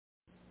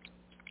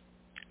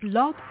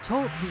Blog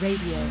Talk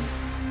Radio.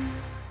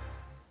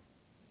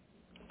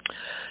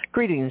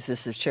 Greetings, this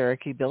is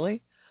Cherokee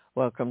Billie.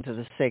 Welcome to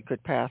the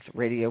Sacred Path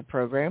radio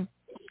program.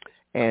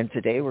 And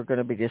today we're going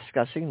to be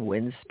discussing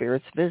when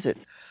spirits visit.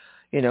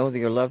 You know,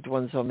 your loved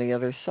ones on the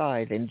other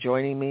side. And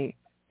joining me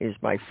is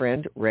my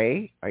friend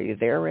Ray. Are you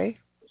there, Ray?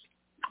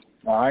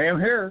 I am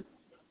here.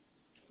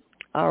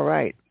 All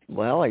right.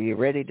 Well, are you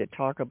ready to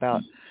talk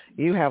about,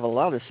 you have a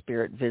lot of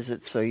spirit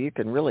visits, so you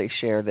can really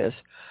share this.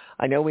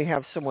 I know we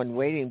have someone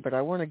waiting, but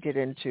I want to get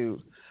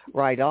into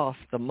right off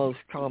the most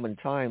common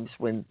times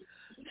when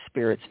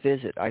spirits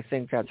visit. I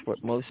think that's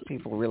what most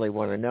people really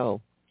want to know.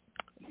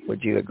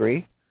 Would you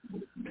agree?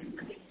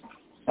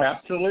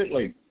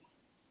 Absolutely.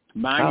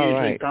 Mine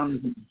usually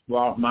comes,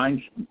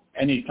 mine's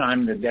any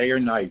time of the day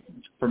or night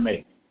for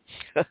me.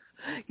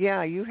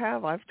 Yeah, you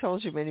have. I've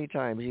told you many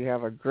times you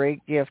have a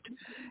great gift.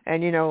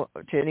 And, you know,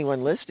 to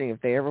anyone listening,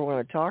 if they ever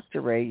want to talk to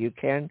Ray, you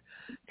can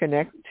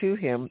connect to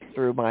him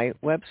through my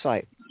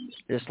website.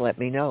 Just let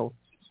me know.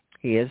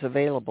 He is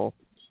available.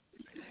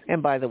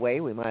 And by the way,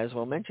 we might as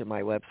well mention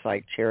my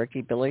website,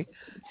 Cherokee Billie,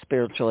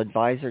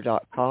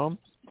 spiritualadvisor.com.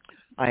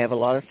 I have a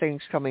lot of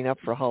things coming up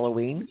for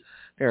Halloween.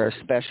 There are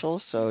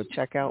specials, so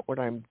check out what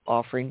I'm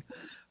offering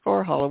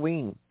for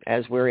Halloween,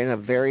 as we're in a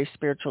very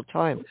spiritual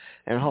time.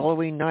 And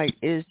Halloween night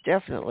is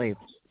definitely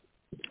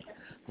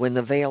when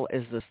the veil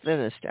is the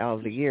thinnest out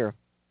of the year.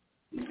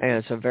 And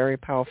it's a very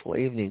powerful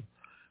evening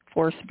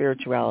for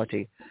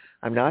spirituality.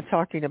 I'm not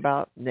talking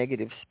about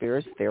negative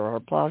spirits. There are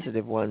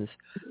positive ones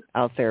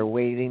out there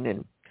waiting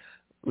and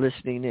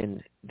listening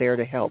and there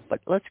to help.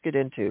 But let's get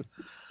into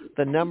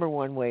the number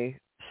one way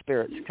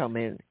spirits come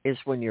in is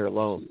when you're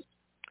alone.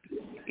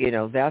 You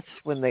know, that's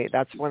one of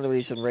the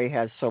reasons Ray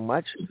has so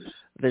much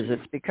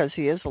visits, because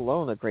he is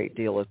alone a great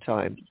deal of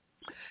time.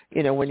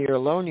 You know, when you're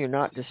alone, you're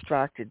not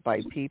distracted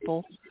by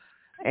people,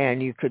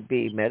 and you could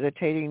be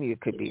meditating, you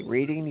could be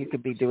reading, you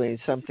could be doing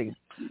something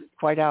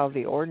quite out of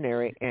the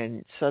ordinary,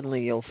 and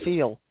suddenly you'll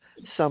feel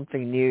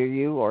something near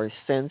you or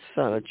sense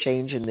a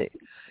change in the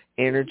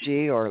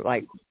energy, or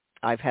like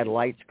I've had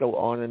lights go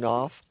on and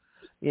off.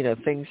 You know,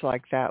 things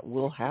like that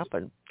will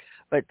happen.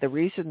 But the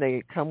reason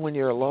they come when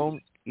you're alone,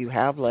 you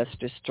have less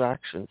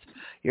distractions.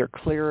 You're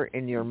clearer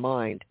in your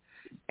mind,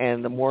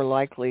 and the more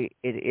likely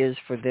it is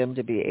for them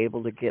to be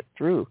able to get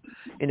through.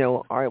 You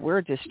know,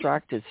 we're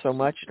distracted so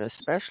much, and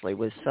especially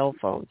with cell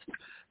phones.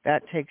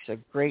 That takes a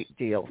great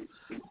deal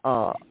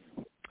of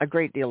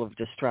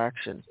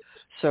distraction.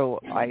 So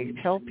I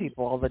tell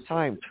people all the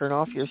time, turn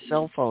off your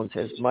cell phones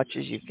as much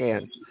as you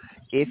can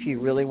if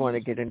you really want to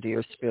get into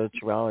your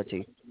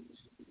spirituality.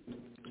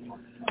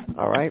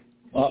 All right?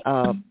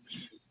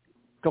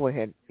 Go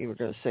ahead. You were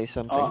going to say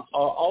something.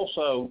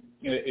 Also,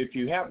 if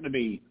you happen to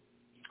be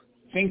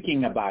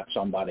thinking about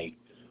somebody,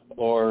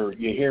 or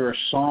you hear a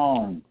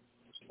song,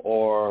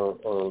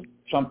 or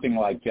something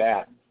like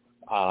that,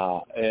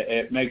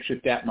 it makes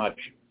it that much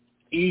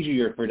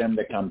easier for them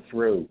to come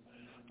through.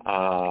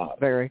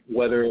 Very.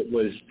 Whether it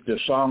was the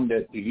song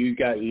that you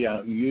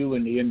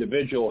and the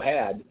individual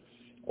had,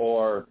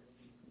 or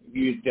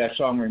that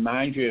song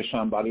reminds you of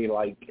somebody,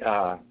 like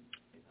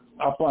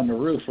Up on the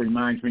Roof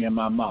reminds me of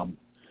my mom.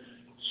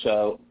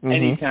 So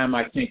anytime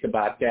I think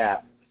about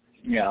that,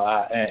 you know,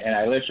 and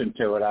I listen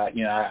to it,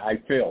 I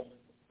feel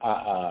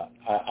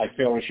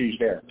she's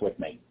there with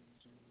me.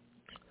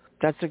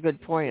 That's a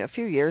good point. A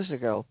few years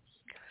ago,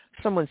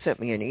 someone sent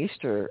me an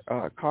Easter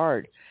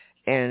card,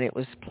 and it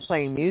was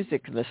playing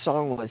music, and the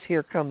song was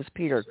 "Here Comes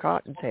Peter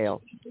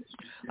Cottontail."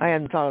 I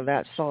hadn't thought of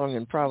that song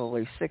in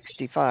probably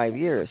 65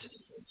 years.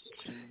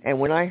 And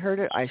when I heard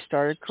it, I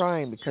started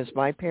crying, because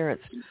my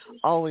parents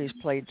always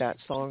played that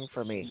song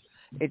for me.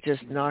 It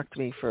just knocked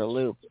me for a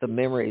loop, the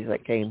memories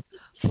that came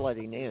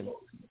flooding in.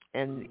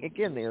 And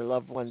again, your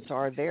loved ones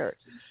are there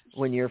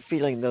when you're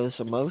feeling those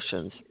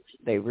emotions.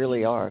 They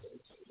really are.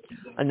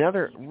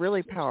 Another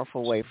really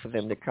powerful way for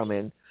them to come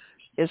in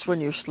is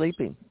when you're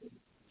sleeping.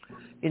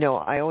 You know,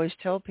 I always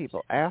tell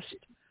people, ask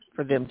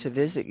for them to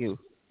visit you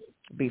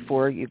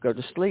before you go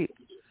to sleep.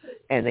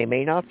 And they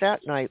may not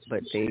that night,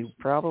 but they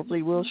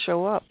probably will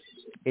show up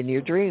in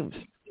your dreams.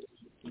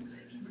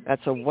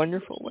 That's a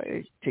wonderful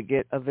way to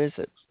get a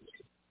visit.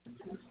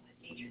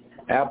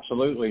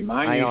 Absolutely.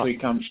 Mine usually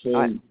comes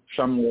through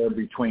somewhere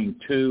between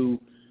 2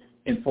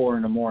 and 4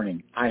 in the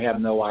morning. I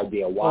have no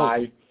idea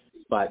why,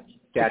 but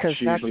that's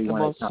usually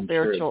when it comes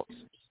through.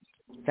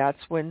 That's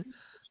when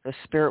the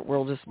spirit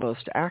world is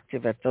most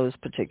active, at those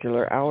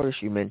particular hours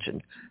you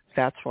mentioned.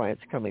 That's why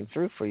it's coming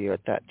through for you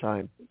at that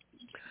time.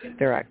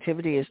 Their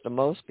activity is the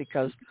most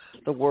because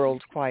the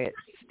world quiets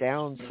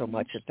down so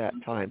much at that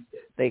time.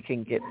 They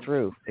can get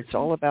through. It's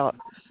all about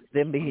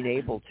them being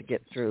able to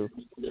get through.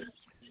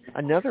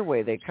 Another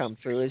way they come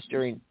through is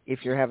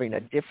if you're having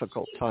a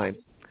difficult time,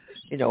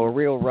 you know, a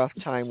real rough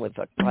time with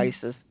a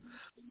crisis,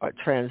 a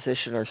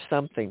transition or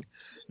something,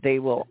 they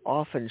will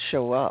often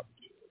show up.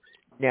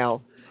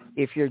 Now,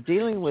 if you're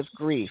dealing with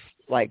grief,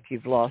 like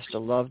you've lost a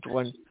loved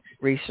one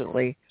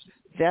recently,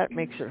 that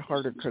makes it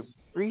harder, because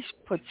grief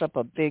puts up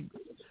a big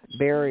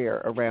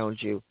barrier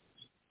around you.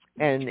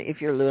 And if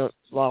you're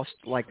lost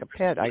like a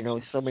pet, I know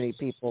so many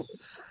people,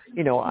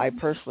 I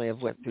personally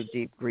have went through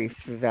deep grief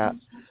through that.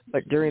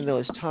 But during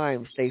those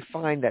times, they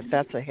find that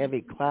that's a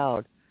heavy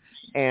cloud,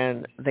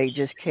 and they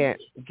just can't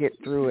get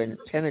through and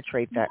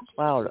penetrate that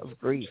cloud of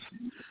grief.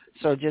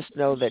 So just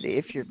know that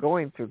if you're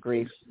going through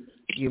grief,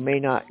 you may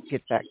not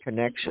get that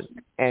connection.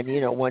 And,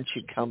 once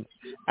you come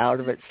out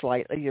of it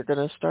slightly, you're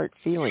going to start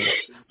feeling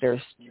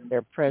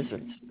their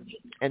presence.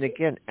 And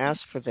again, ask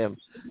for them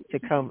to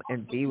come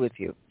and be with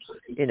you,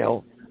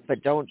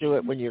 but don't do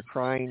it when you're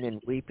crying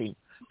and weeping.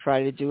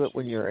 Try to do it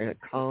when you're in a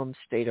calm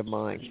state of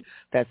mind.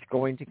 That's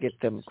going to get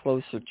them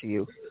closer to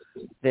you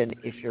than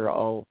if you're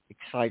all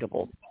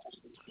excitable.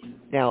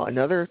 Now,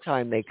 another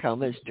time they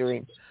come is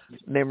during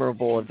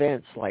memorable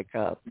events like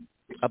a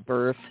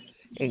birth,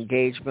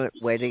 engagement,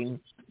 wedding,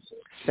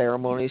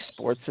 ceremony,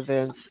 sports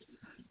events,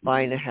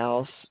 buying a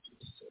house,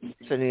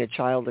 sending a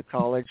child to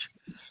college,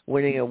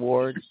 winning an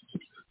award.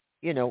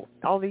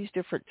 All these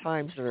different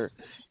times that are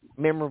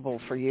memorable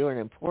for you and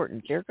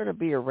important, they're going to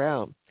be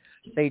around.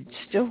 They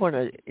still want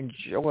to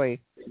enjoy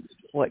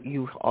what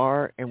you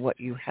are and what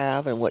you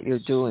have and what you're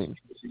doing.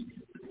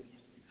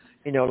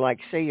 Like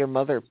say your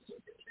mother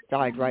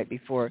died right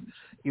before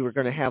you were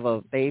going to have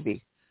a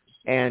baby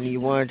and you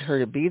wanted her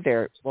to be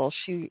there. Well,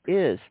 she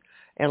is.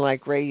 And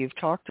like Ray, you've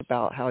talked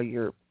about how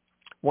your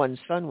one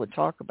son would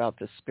talk about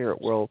the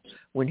spirit world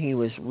when he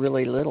was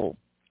really little.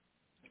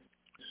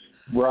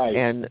 Right.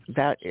 And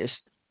that is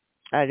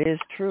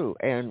true.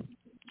 And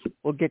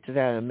we'll get to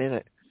that in a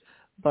minute.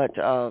 But,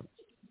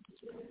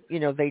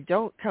 they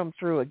don't come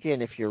through,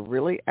 again, if you're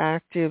really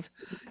active,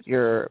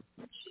 you're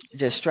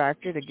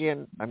distracted.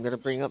 Again, I'm going to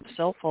bring up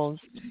cell phones.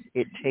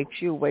 It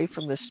takes you away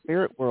from the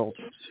spirit world.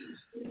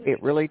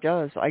 It really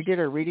does. I did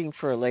a reading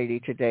for a lady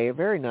today, a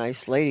very nice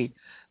lady,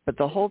 but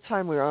the whole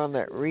time we were on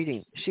that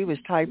reading, she was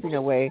typing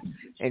away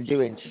and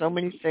doing so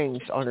many things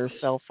on her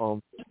cell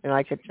phone, and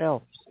I could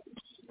tell.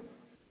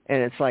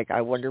 And it's like,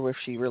 I wonder if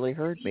she really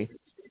heard me.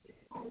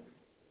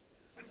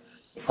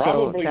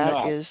 Probably so that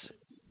not. is,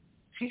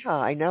 yeah,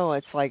 I know.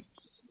 It's like,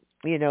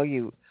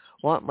 you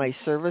want my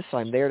service,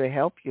 I'm there to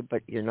help you,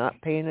 but you're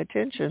not paying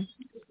attention.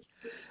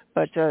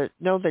 But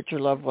know that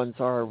your loved ones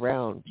are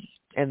around,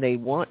 and they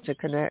want to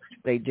connect.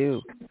 They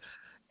do.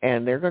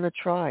 And they're going to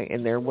try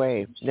in their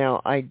way.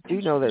 Now, I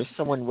do know there's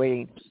someone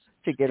waiting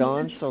to get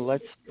on, so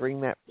let's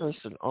bring that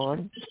person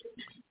on.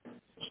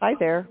 Hi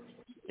there.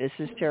 This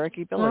is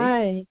Cherokee Billie.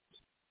 Hi.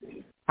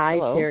 Hi,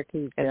 Hello.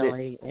 Cherokee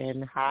Billie,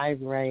 and hi,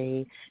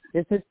 Ray.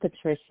 This is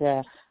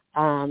Patricia.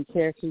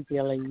 Cherokee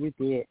Billie,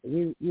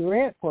 you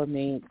read for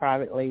me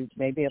privately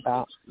maybe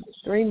about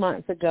 3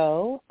 months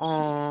ago.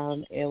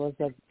 It was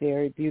a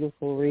very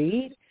beautiful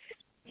read,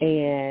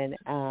 and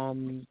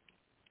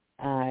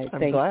I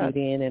thank you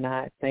then, and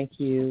I thank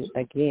you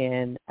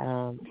again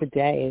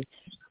today.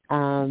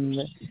 And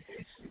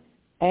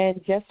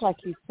just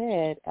like you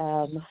said,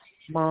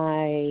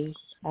 my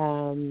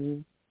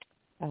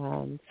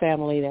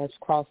family that's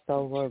crossed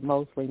over,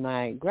 mostly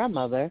my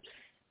grandmother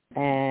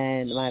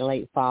and my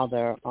late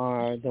father,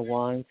 are the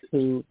ones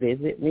who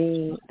visit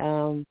me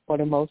for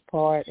the most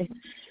part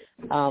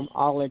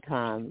all the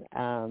time.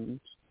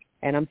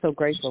 And I'm so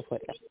grateful for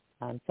that.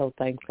 I'm so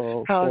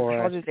thankful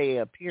for... How do they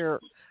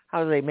appear?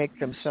 How do they make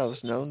themselves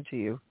known to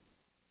you?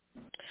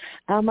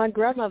 My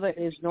grandmother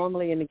is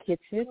normally in the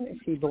kitchen.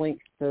 She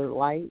blinks the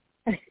light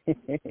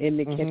in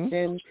the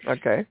kitchen.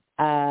 Okay.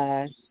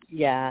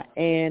 Yeah.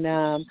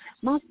 And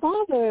my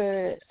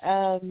father,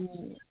 I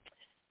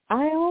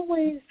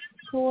always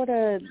sort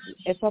of,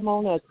 if I'm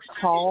on a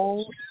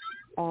call,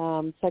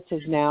 such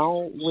as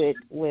now with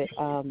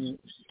an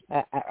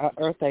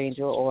earth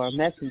angel or a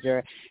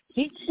messenger,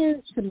 he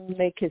tends to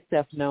make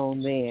himself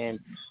known then,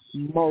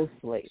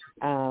 mostly.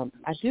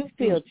 I do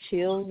feel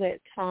chills at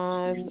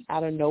times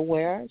out of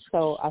nowhere,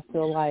 so I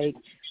feel like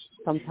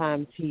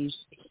sometimes he's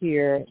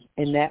here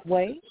in that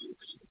way.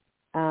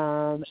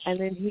 And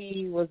then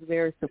he was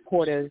very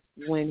supportive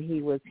when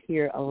he was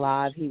here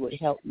alive. He would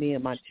help me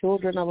and my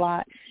children a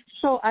lot.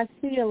 So I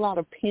see a lot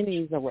of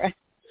pennies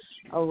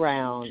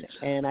around,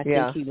 and I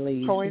think he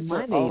leaves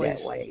money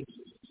that way.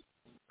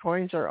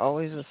 Coins are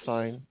always a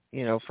sign,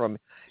 from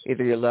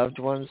either your loved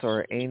ones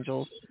or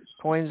angels.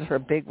 Coins are a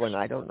big one.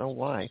 I don't know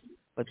why,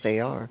 but they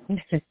are.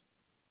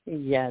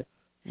 Yes.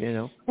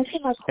 And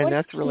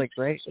that's really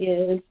great.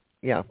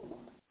 Yeah.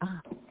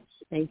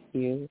 Thank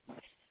you.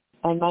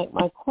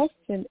 My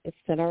question is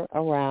centered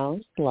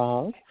around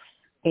love.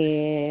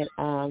 And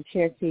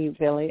Cherokee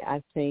Billie,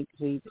 I think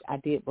I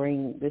did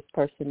bring this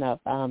person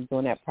up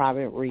during that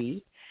private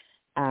read.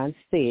 I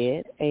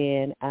said,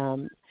 and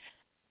I'm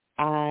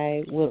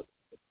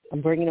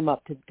bringing him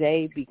up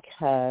today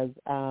because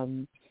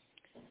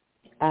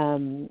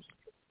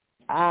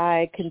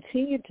I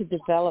continue to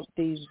develop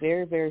these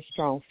very, very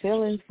strong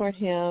feelings for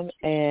him,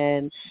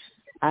 and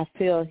I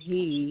feel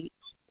he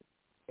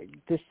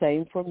the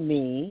same for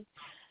me.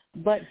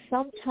 But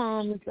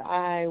sometimes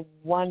I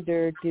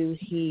wonder, do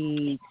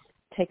he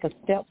take a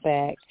step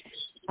back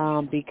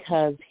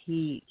because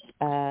is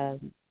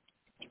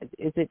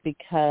it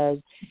because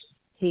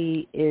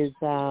he is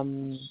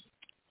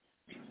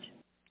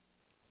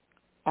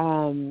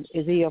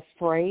he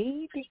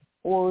afraid,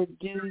 or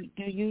do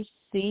you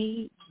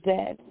see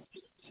that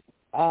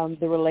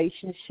the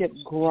relationship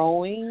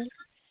growing?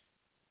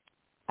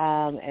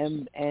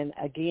 And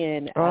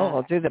again,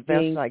 I'll do the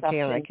best I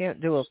can. I something...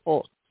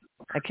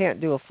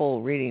 can't do a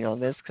full reading on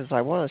this because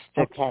I want to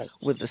stick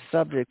with the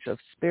subject of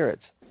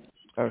spirits.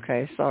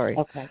 Okay, sorry.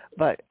 Okay.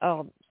 But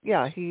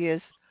yeah,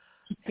 he's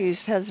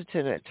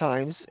hesitant at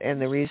times,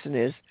 and the reason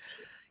is,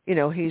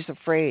 he's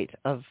afraid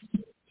of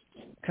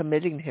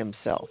committing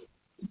himself.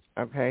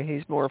 Okay,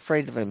 he's more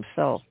afraid of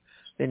himself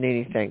than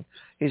anything.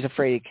 He's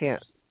afraid he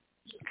can't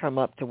come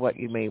up to what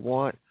you may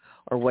want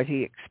or what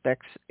he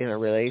expects in a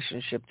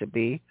relationship to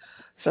be.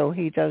 So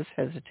he does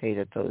hesitate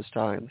at those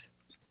times.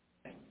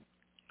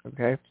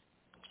 Okay?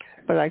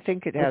 But I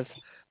think it has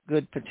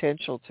good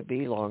potential to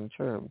be long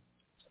term.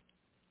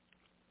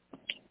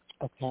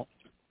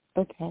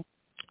 Okay.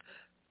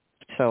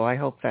 So I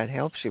hope that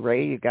helps you.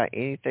 Ray, you got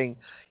anything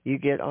you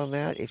get on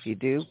that? If you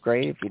do,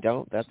 great. If you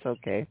don't, that's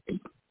okay.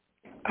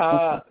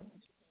 I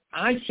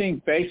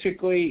think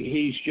basically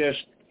he's just,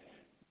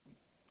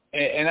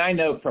 and I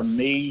know from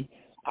me,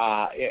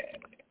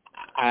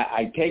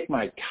 I take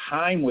my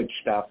time with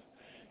stuff,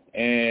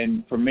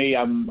 and for me,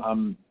 I'm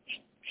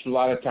a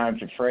lot of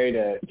times afraid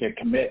to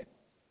commit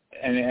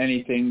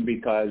anything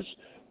because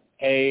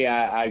A,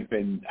 I've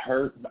been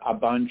hurt a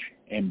bunch,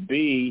 and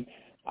B,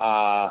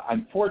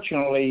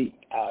 unfortunately,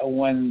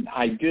 when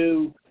I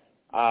do,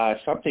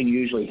 something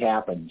usually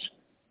happens,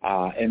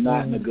 and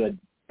not in a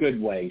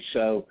good way.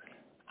 So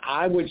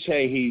I would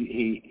say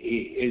he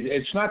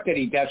it's not that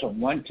he doesn't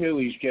want to,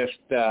 he's just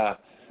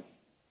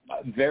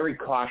very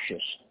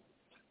cautious.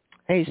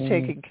 He's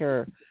taking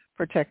care of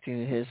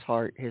protecting his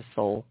heart, his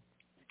soul.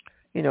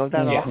 That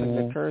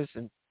often occurs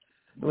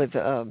with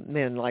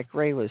men, like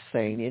Ray was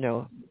saying.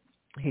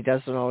 He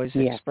doesn't always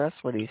express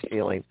what he's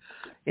feeling.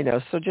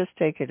 So just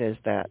take it as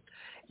that.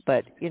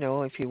 But,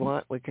 if you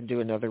want, we can do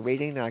another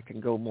reading. I can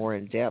go more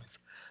in depth.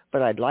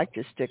 But I'd like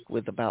to stick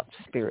with about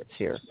spirits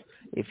here,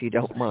 if you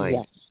don't mind.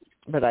 Yes.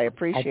 But I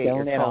appreciate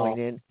your calling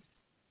in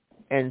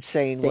and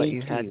saying what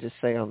you had to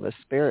say on the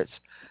spirits,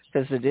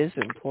 because it is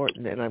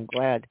important, and I'm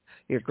glad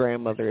your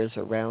grandmother is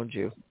around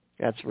you.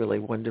 That's really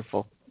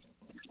wonderful.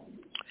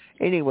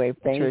 Anyway,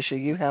 Patricia,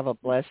 you have a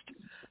blessed,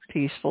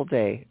 peaceful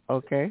day,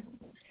 okay?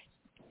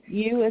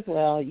 You as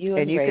well. You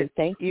and Ray.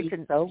 Thank you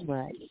so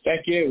much.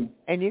 Thank you.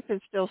 And you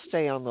can still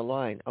stay on the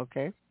line,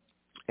 okay?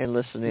 And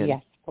listen in.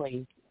 Yes,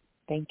 please.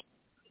 Thank you.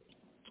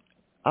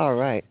 All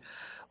right.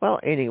 Well,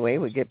 anyway,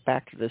 we get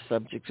back to the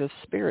subject of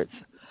spirits.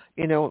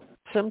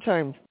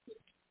 Sometimes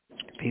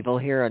people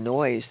hear a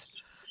noise,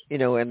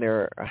 in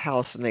their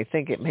house, and they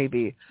think it may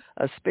be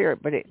a spirit,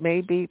 but it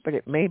may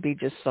be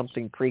just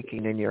something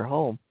creaking in your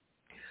home.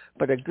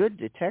 But a good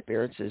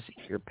detector is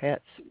your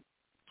pets,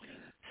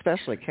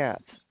 especially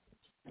cats.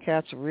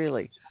 Cats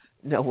really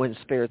know when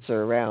spirits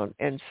are around,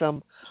 and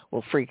some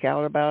will freak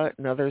out about it,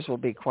 and others will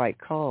be quite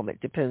calm.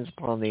 It depends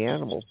upon the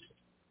animal.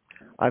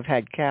 I've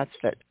had cats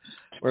that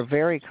were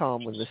very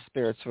calm when the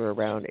spirits were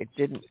around. It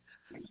didn't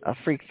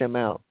freak them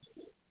out.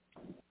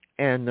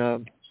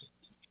 And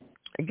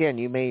again,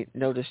 you may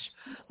notice,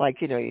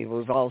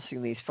 we've all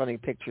seen these funny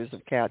pictures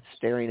of cats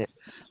staring at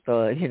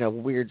the,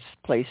 weird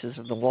places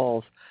in the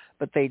walls,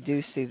 but they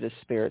do see the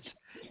spirits.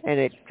 And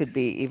it could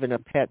be even a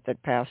pet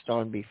that passed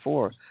on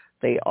before.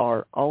 They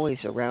are always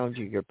around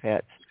you, your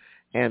pets,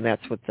 and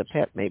that's what the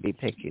pet may be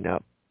picking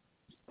up.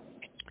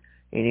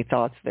 Any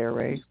thoughts there,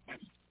 Ray?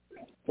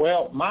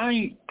 Well,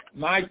 I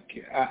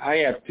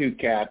have two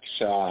cats,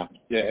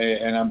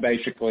 and I'm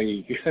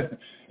basically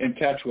in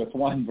touch with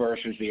one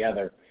versus the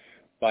other.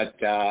 But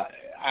the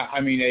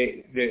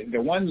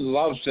one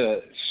loves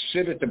to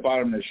sit at the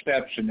bottom of the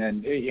steps, and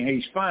then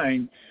he's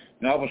fine,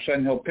 and all of a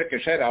sudden he'll pick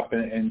his head up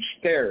and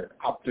stare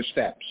up the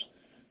steps.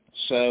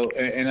 So,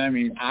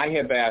 I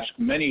have asked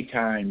many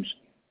times,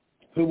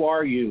 "Who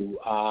are you?"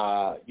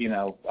 I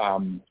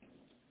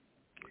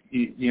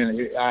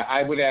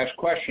would ask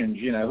questions,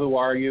 "Who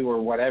are you?" or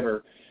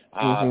whatever,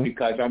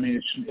 because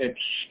it's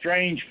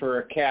strange for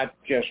a cat,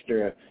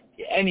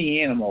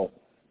 any animal,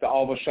 to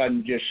all of a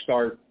sudden just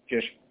start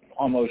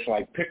almost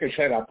like pick his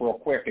head up real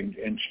quick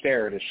and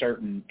stare at a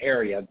certain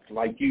area,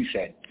 like you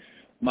said.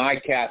 My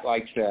cat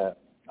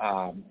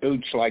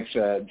Boots likes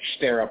to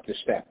stare up the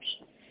steps.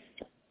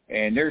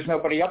 And there's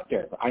nobody up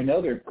there. I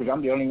know there because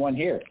I'm the only one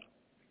here.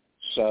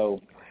 So,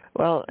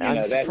 well,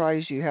 I'm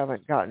surprised you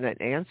haven't gotten an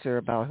answer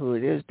about who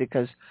it is,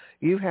 because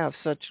you have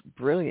such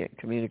brilliant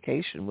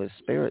communication with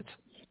spirits.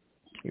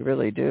 You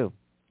really do.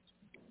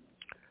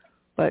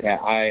 But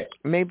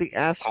maybe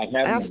ask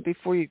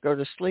before you go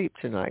to sleep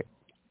tonight.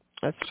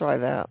 Let's try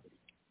that.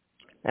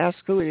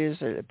 Ask who it is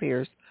that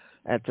appears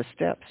at the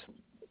steps.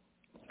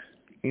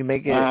 You may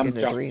get it in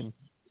a dream.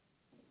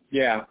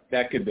 Yeah,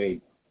 that could be.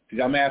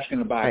 Because I'm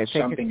asking about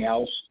something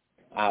else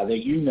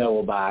that you know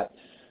about.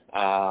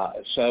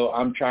 So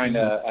I'm trying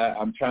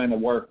to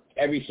work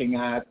everything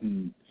out,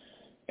 and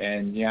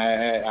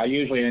I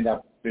usually end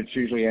up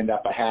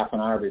a half an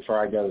hour before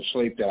I go to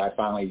sleep that I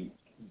finally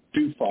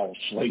do fall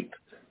asleep.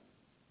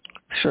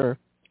 Sure.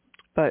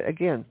 But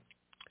again,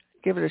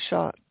 give it a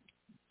shot.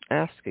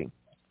 Asking.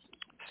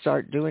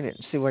 Start doing it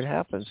and see what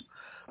happens.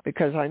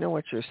 Because I know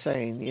what you're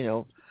saying.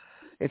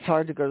 It's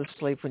hard to go to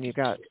sleep when you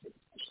got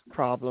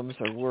problems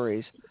or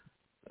worries.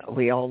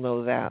 We all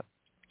know that.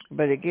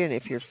 But again,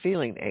 if you're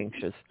feeling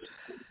anxious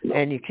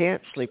and you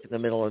can't sleep in the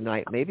middle of the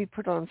night, maybe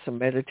put on some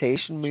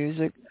meditation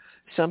music,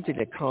 something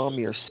to calm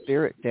your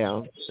spirit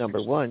down,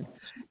 number one.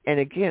 And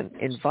again,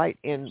 invite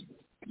in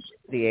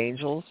the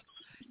angels,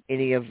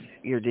 any of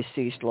your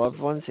deceased loved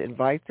ones,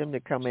 invite them to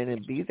come in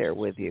and be there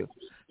with you.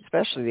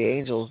 Especially the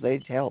angels,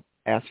 they'd help.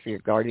 Ask for your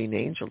guardian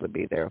angel to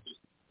be there.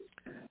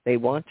 They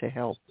want to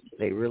help.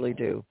 They really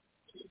do.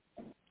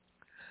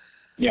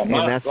 Yeah,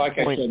 like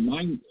I said,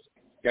 mine...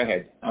 Go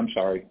ahead. I'm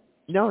sorry.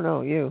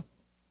 No, you.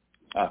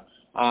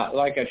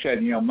 Like I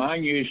said,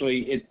 mine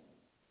usually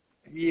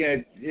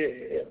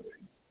 2:30,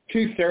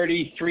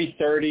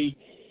 3:30,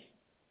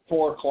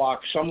 4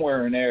 o'clock,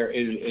 somewhere in there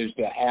is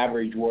the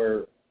average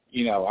where,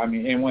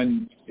 and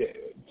when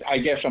I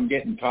guess I'm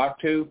getting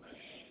talked to,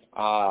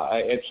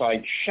 it's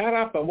like, shut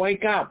up and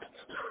wake up.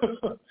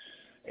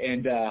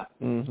 And, I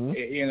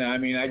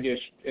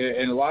just,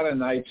 and a lot of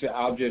nights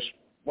I'll just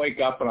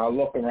wake up and I'll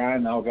look around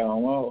and I'll go,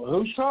 well,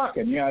 who's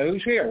talking?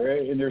 Who's here?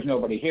 And there's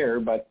nobody here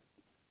but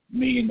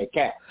me and the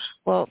cats.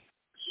 Well,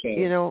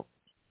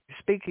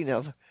 speaking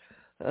of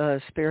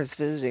spirits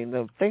visiting,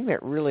 the thing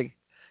that really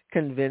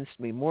convinced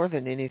me more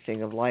than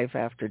anything of life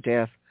after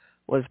death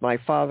was my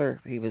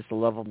father. He was the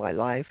love of my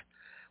life.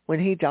 When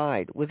he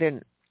died,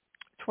 within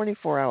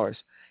 24 hours,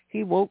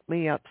 he woke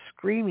me up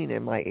screaming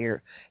in my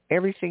ear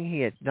everything he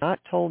had not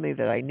told me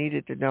that I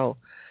needed to know.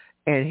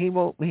 And he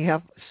woke me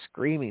up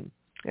screaming.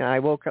 And I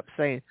woke up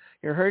saying,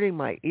 you're hurting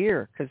my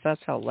ear, because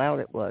that's how loud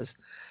it was.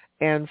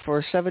 And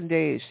for 7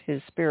 days, his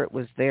spirit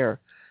was there.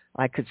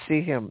 I could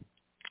see him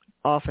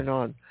off and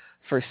on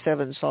for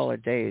 7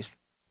 solid days.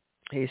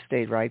 He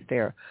stayed right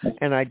there.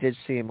 And I did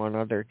see him on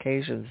other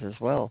occasions as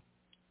well.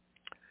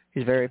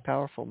 He's a very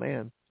powerful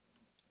man.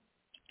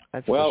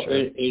 That's well, for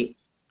sure.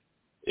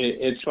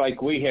 It's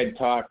like we had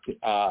talked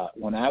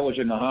when I was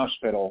in the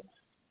hospital,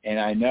 and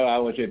I know I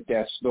was at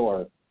death's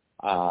door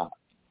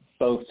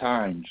both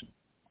times.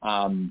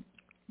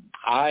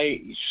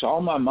 I saw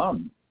my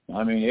mom.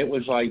 I mean, it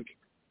was like,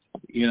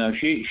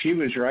 she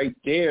was right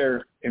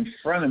there in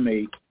front of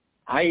me.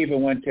 I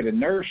even went to the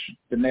nurse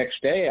the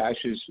next day.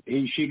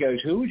 She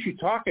goes, who was you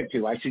talking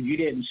to? I said, you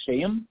didn't see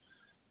him?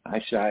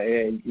 I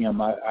said,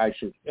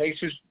 he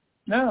says,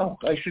 no.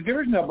 I said, there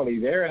was nobody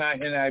there.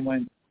 And I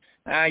went,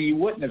 you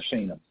wouldn't have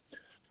seen him.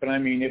 But I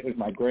mean, it was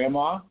my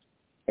grandma,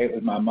 it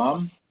was my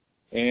mom,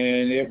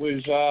 and it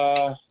was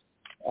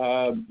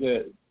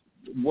the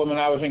woman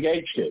I was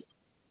engaged to.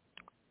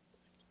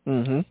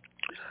 Mm-hmm.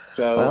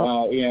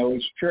 So, it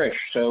was Trish.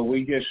 So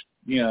we just,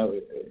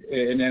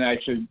 and then I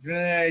said,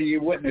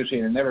 you wouldn't have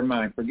seen it. Never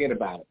mind. Forget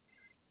about it.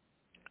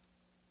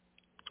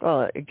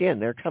 Well, again,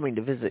 they're coming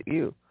to visit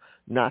you,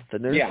 not the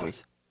nurses.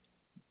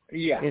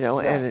 Yeah.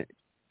 Right.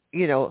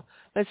 And,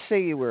 let's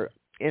say you were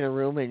in a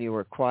room and you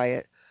were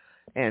quiet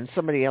and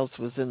somebody else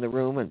was in the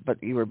room,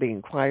 but you were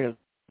being quiet at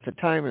the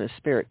time and a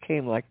spirit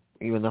came like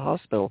you in the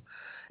hospital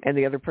and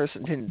the other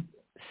person didn't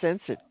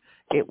sense it.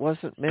 It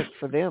wasn't meant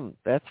for them.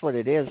 That's what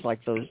it is,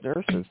 like those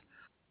nurses.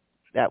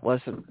 That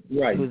wasn't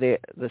right. who the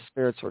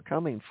spirits were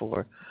coming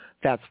for.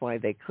 That's why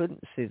they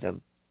couldn't see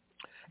them.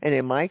 And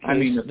in my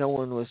case, no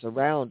one was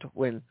around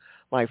when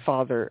my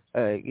father,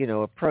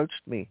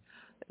 approached me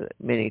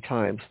many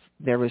times.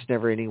 There was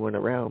never anyone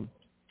around.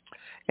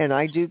 And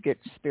I do get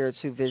spirits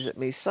who visit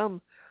me.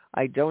 Some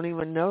I don't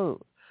even know.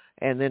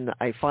 And then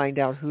I find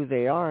out who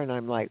they are, and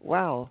I'm like,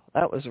 wow,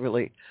 that was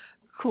really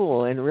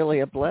cool and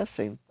really a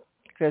blessing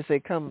because they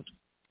come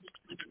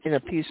in a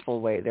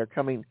peaceful way. They're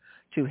coming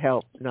to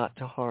help, not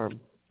to harm.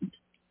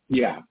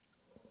 Yeah.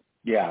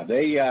 Yeah.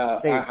 They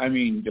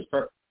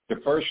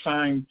the first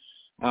time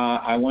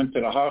I went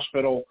to the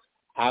hospital,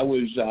 I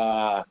was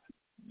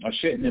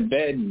sitting in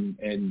bed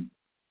and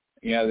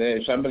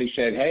somebody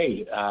said,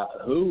 hey,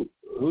 who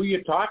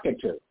you talking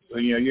to?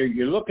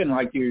 You're looking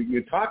like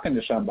you're talking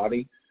to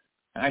somebody.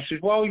 And I said,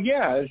 well,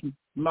 yeah,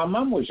 my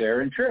mom was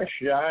there and Trish.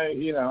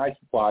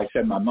 I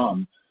said my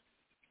mom.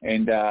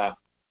 And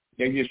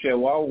they just said,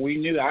 well, we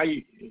knew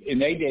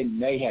and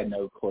they had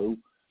no clue.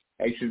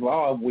 They said,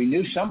 well, we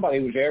knew somebody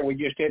was there. We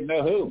just didn't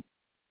know who.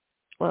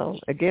 Well,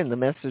 again, the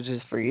message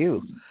is for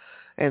you.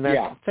 And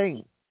that's the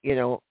thing,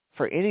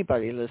 for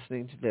anybody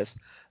listening to this,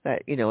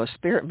 that, a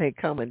spirit may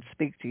come and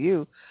speak to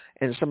you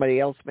and somebody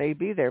else may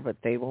be there, but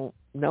they won't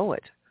know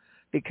it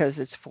because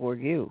it's for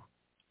you.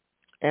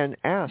 And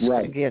ask.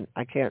 Right. Again,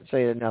 I can't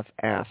say it enough,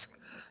 ask.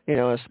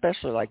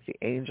 Especially like the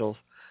angels.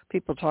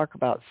 People talk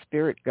about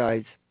spirit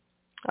guides.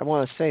 I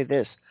want to say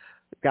this.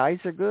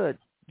 Guides are good.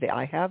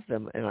 I have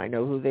them, and I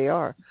know who they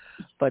are.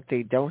 But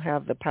they don't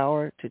have the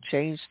power to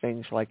change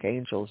things like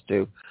angels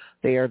do.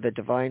 They are the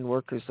divine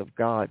workers of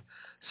God.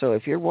 So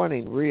if you're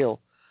wanting real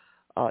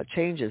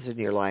changes in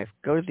your life,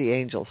 go to the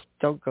angels.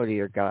 Don't go to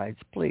your guides,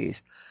 please.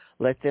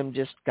 Let them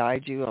just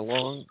guide you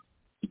along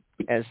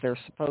as they're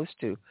supposed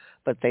to,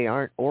 but they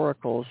aren't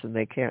oracles and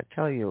they can't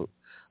tell you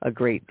a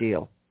great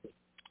deal.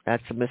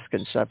 That's a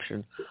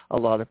misconception a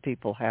lot of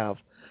people have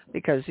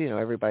because,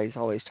 everybody's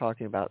always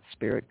talking about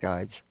spirit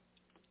guides.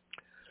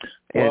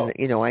 And,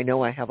 I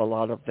know I have a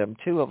lot of them.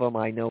 2 of them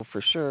I know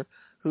for sure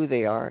who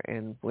they are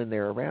and when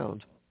they're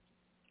around.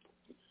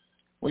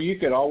 Well, you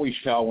could always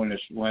tell when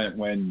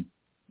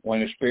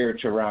a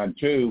spirit's around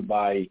too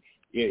by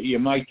you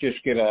might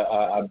just get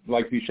a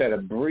like you said, a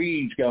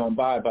breeze going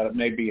by, but it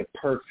may be a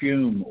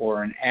perfume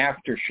or an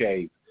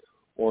aftershave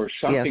or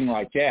something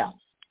like that.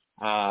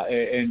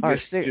 And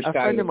a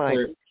friend of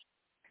mine,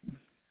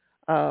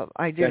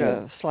 I did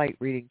a slight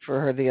reading for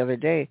her the other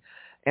day,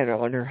 and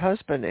on her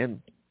husband,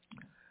 and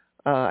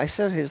I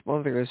said his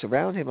mother is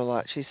around him a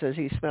lot. She says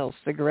he smells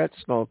cigarette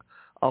smoke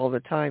all the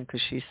time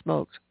because she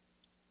smoked.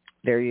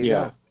 There you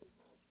go.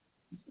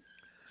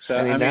 So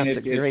that's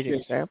a great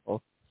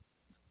example.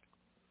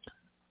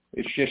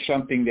 It's just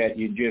something that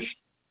you just,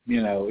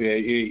 you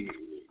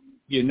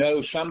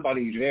know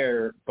somebody's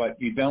there, but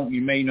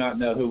you may not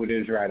know who it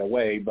is right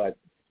away, but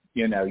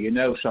you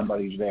know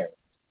somebody's there.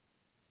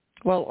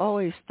 Well,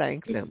 always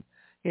thank them.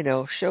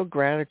 Show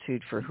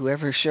gratitude for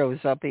whoever shows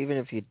up, even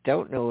if you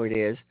don't know who it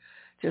is.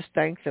 Just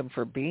thank them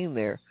for being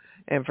there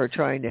and for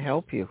trying to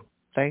help you.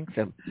 Thank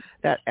them.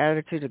 That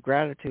attitude of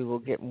gratitude will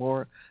get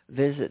more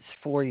visits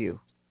for you.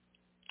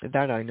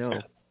 That I know.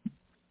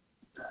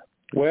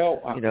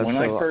 Well, when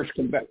I first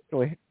come back...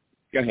 Go ahead.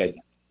 Go ahead.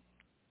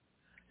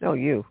 No,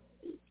 you.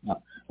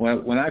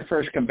 When I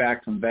first come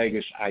back from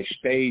Vegas, I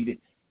stayed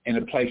in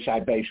a place I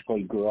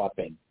basically grew up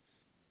in.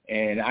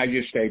 And I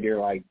just stayed there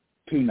like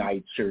 2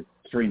 nights or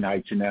 3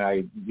 nights, and then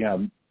I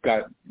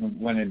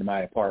went into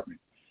my apartment.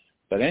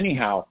 But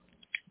anyhow,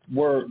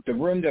 the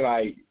room that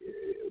I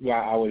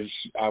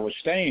was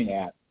staying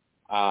at,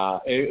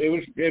 it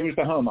was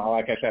the home,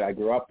 like I said, I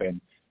grew up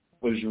in,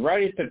 was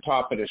right at the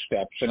top of the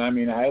steps. And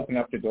I opened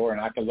up the door and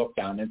I could look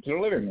down into the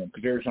living room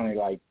because there was only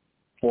like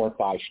 4 or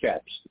 5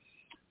 steps.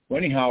 Well,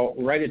 anyhow,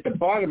 right at the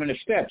bottom of the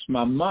steps,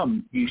 my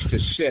mom used to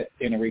sit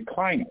in a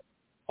recliner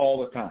all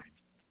the time.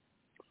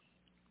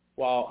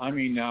 Well,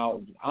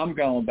 now I'm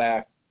going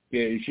back.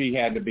 She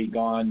had to be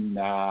gone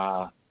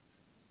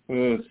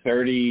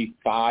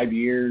 35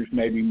 years,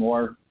 maybe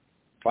more.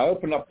 I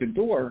opened up the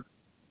door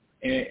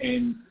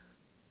and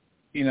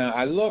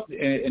I looked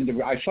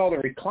and I saw the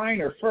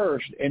recliner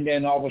first, and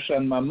then all of a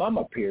sudden my mom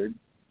appeared,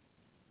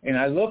 and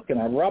I looked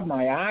and I rubbed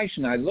my eyes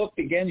and I looked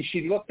again. And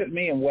she looked at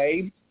me and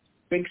waved,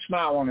 big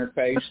smile on her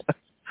face.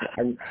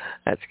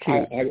 That's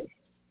cute.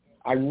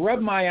 I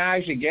rubbed my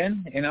eyes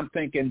again, and I'm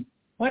thinking,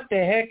 what the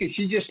heck? And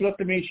she just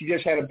looked at me. She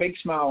just had a big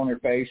smile on her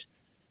face.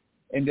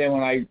 And then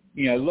when I,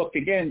 looked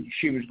again,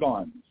 she was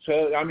gone.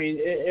 So,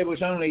 it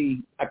was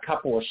only a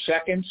couple of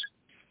seconds,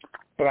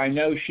 but I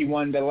know she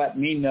wanted to let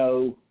me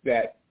know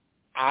that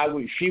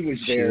she was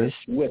there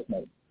with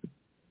me.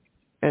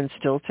 And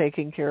still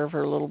taking care of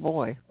her little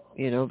boy.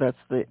 That's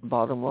the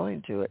bottom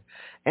line to it.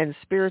 And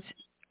spirits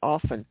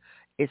often,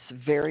 it's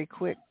very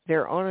quick.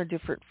 They're on a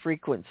different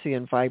frequency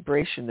and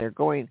vibration. They're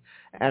going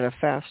at a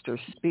faster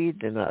speed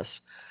than us.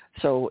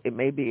 So it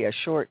may be a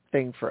short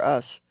thing for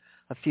us,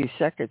 a few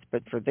seconds,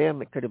 but for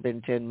them it could have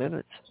been 10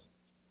 minutes.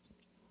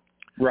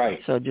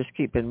 Right. So just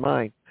keep in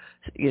mind,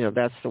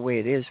 that's the way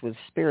it is with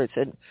spirits,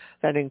 and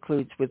that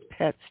includes with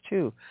pets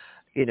too.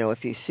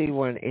 If you see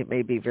one, it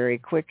may be very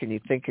quick and you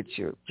think it's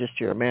just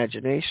your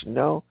imagination.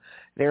 No,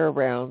 they're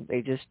around.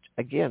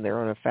 They're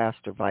on a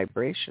faster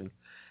vibration,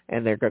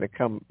 and they're going to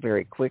come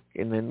very quick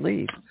and then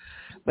leave.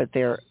 But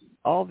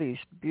all these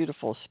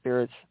beautiful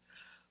spirits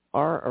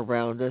are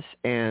around us,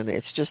 and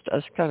it's just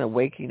us kind of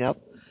waking up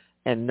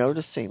and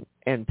noticing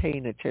and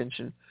paying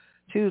attention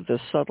to the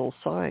subtle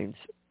signs.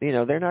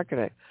 They're not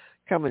going to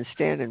come and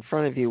stand in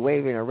front of you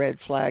waving a red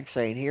flag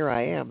saying, here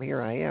I am,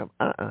 here I am.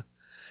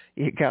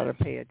 You got to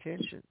pay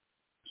attention.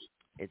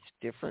 It's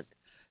different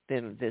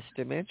than this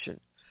dimension.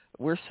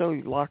 We're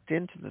so locked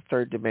into the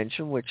 3rd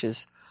dimension, which is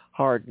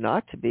hard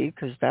not to be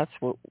because that's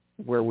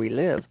where we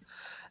live,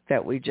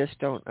 that we just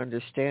don't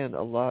understand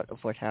a lot of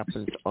what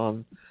happens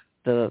on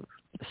the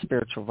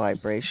spiritual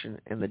vibration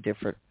and the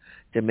different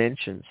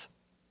dimensions.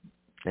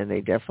 And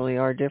they definitely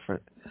are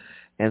different.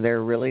 And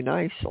they're really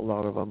nice, a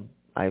lot of them.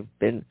 I've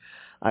done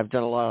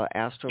a lot of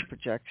astral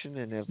projection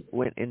and have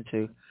went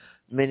into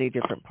many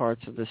different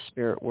parts of the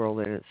spirit world,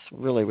 and it's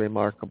really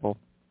remarkable,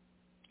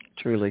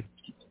 truly.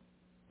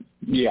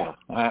 Yeah,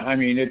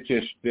 it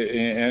just,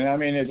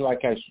 and it's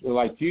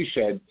like you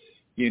said,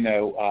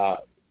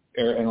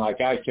 and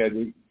like I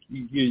said,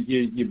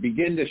 you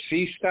begin to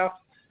see stuff,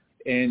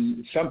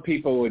 and some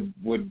people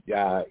would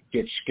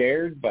get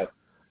scared, but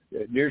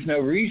there's no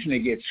reason to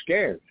get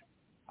scared.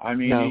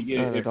 No,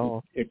 not at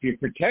all. If you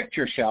protect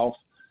yourself,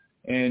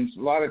 and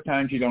a lot of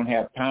times you don't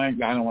have time.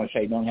 I don't want to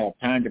say don't have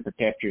time to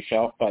protect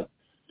yourself, but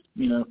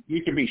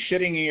you could be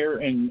sitting here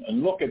and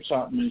look at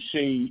something and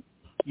see,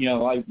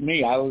 like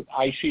me,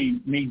 I see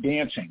me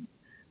dancing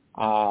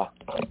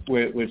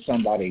with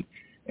somebody,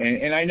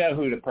 and I know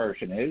who the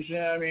person is.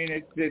 I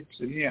mean,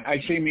 it's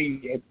I see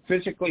me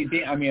physically.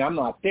 I mean, I'm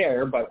not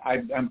there, but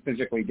I'm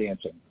physically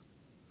dancing.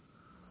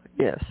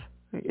 Yes,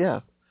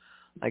 yeah,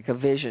 like a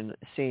vision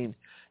scene.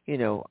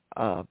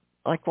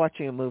 Like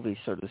watching a movie,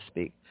 so to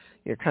speak.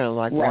 You're kind of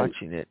like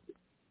watching it,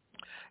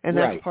 and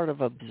that's part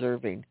of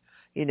observing.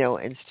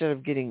 Instead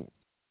of getting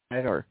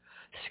mad or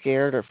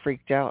scared or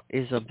freaked out,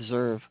 is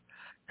observe.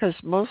 Because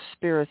most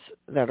spirits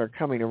that are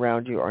coming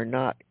around you are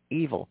not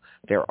evil.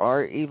 There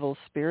are evil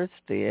spirits.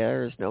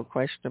 There is no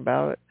question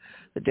about it.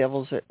 The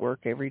devil's at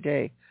work every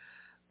day.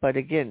 But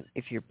again,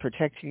 if you're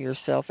protecting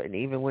yourself, and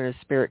even when a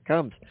spirit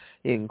comes,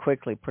 you can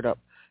quickly put up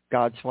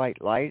God's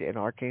white light and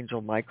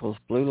Archangel Michael's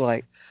blue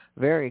light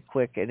very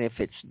quick. And if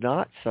it's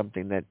not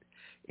something that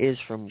is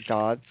from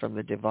God, from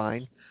the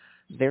divine,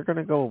 they're going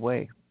to go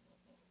away.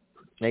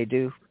 They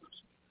do.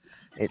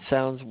 It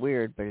sounds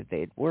weird, but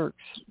it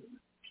works.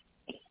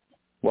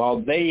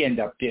 Well, they end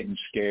up getting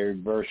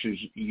scared versus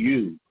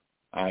you.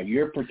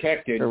 You're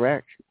protected.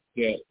 Correct.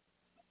 Yeah,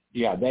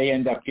 they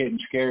end up getting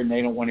scared and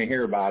they don't want to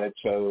hear about it.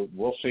 So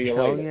we'll see you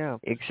later. Oh, yeah,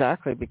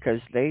 exactly, because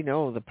they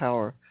know the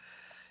power.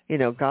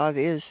 God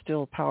is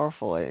still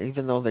powerful.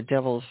 Even though the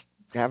devil's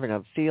having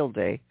a field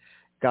day,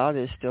 God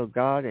is still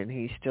God, and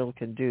he still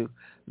can do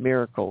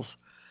miracles.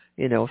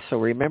 So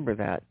remember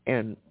that.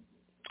 And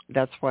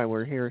that's why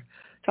we're here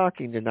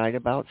talking tonight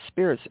about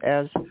spirits.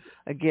 As,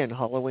 again,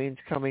 Halloween's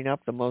coming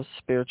up, the most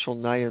spiritual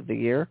night of the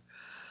year.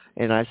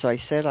 And as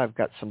I said, I've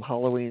got some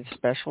Halloween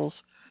specials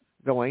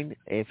going.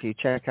 If you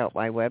check out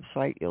my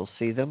website, you'll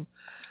see them.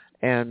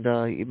 And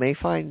you may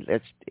find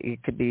that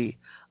it could be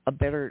a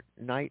better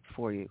night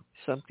for you,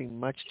 something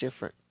much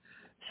different.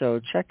 So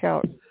check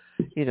out,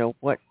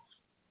 what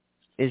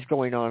is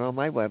going on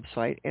my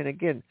website. And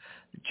again,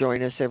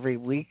 join us every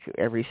week,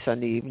 every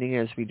Sunday evening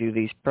as we do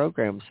these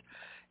programs.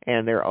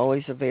 And they're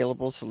always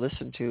available to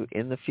listen to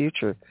in the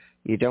future.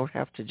 You don't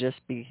have to just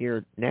be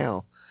here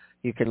now.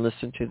 You can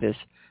listen to this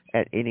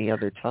at any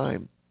other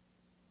time.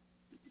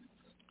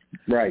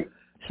 Right.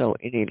 So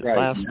any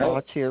last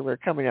thoughts here? We're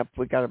coming up.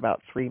 We got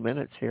about 3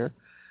 minutes here.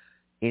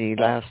 Any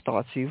last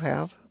thoughts you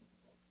have?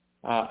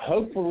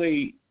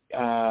 Hopefully,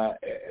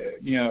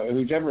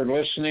 who's ever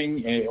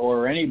listening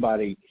or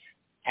anybody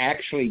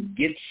actually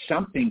gets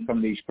something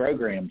from these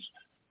programs.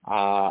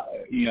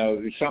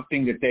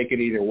 Something that they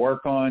could either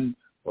work on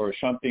or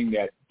something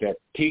that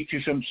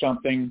teaches them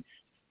something.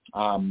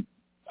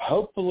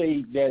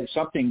 Hopefully that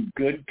something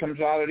good comes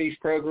out of these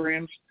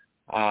programs.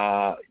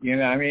 A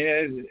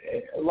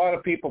lot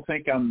of people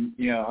think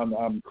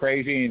I'm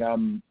crazy and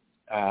I'm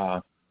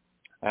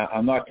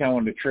not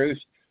telling the truth.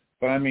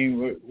 But I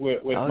mean,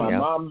 with my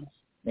mom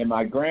and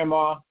my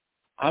grandma,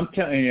 I'm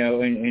telling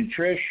and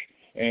Trish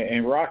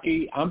and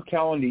Rocky, I'm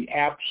telling the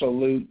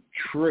absolute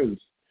truth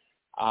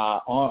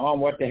on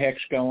what the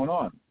heck's going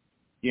on.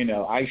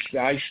 I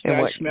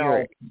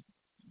smell.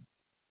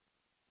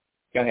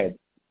 Go ahead.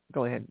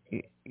 Go ahead.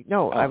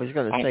 No, I was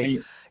going to say,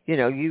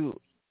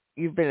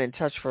 you've been in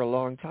touch for a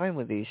long time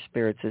with these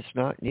spirits. It's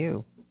not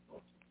new.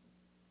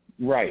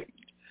 Right.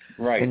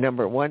 And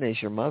number one is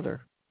your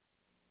mother.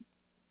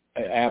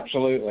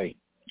 Absolutely.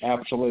 I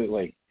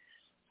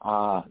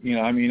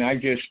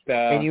just...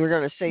 and you were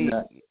going to say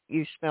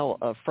you smell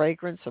a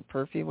fragrance, a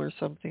perfume or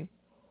something?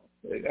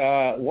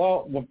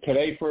 Well,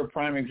 today, for a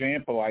prime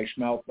example, I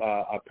smelled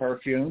a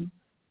perfume.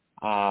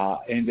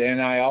 And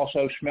then I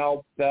also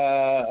smelled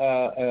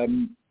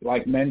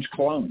like men's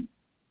cologne.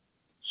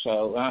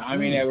 So,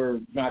 they were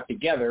not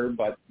together,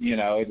 but, they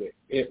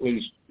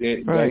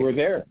were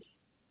there.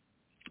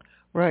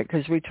 Right,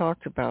 because we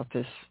talked about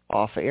this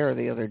off air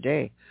the other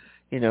day,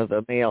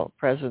 the male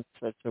presence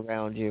that's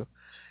around you,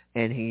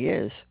 and he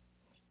is,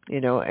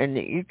 and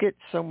you get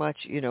so much,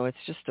 it's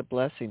just a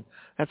blessing.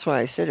 That's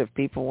why I said if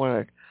people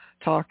want to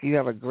talk, you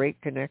have a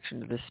great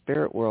connection to the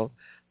spirit world,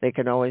 they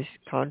can always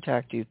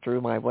contact you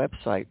through my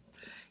website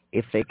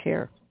if they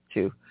care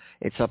to.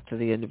 It's up to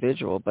the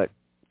individual, but,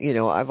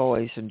 I've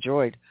always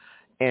enjoyed,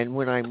 and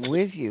when I'm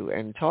with you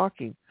and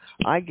talking,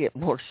 I get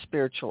more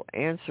spiritual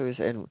answers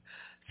and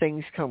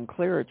things come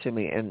clearer to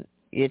me, and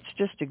it's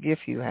just a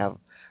gift you have,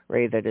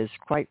 Ray, that is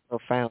quite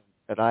profound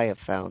that I have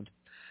found.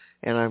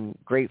 And I'm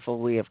grateful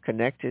we have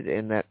connected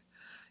and that,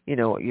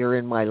 you're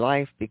in my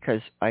life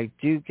because I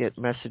do get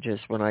messages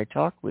when I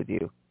talk with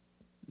you.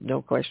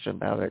 No question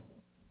about it.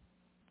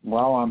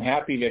 Well, I'm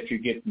happy that you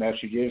get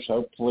messages.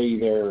 Hopefully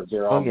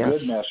they're all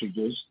good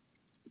messages.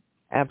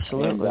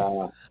 Absolutely.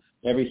 And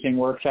everything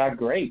works out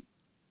great.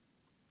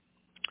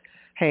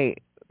 Hey,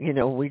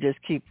 we just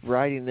keep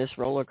riding this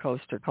roller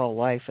coaster called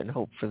life and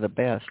hope for the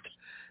best.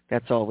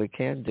 That's all we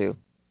can do.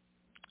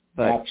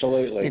 But,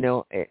 absolutely.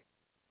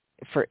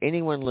 For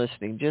anyone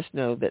listening, just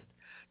know that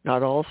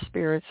not all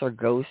spirits are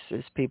ghosts,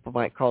 as people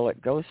might call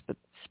it ghosts, but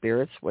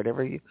spirits,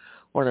 whatever you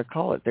want to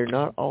call it, they're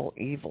not all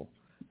evil.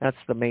 That's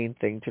the main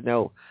thing to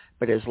know.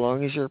 But as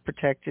long as you're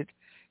protected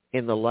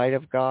in the light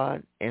of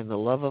God and the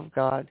love of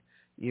God,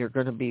 you're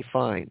going to be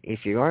fine.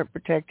 If you aren't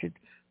protected,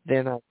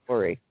 then I'll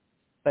worry.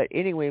 But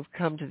anyway, we've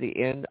come to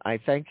the end. I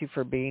thank you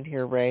for being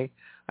here, Ray.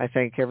 I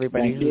thank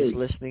everybody who's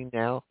listening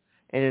now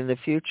and in the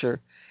future.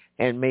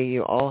 And may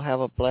you all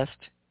have a blessed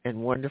and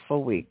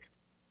wonderful week.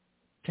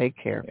 Take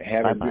care.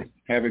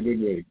 Have a good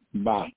week. Bye.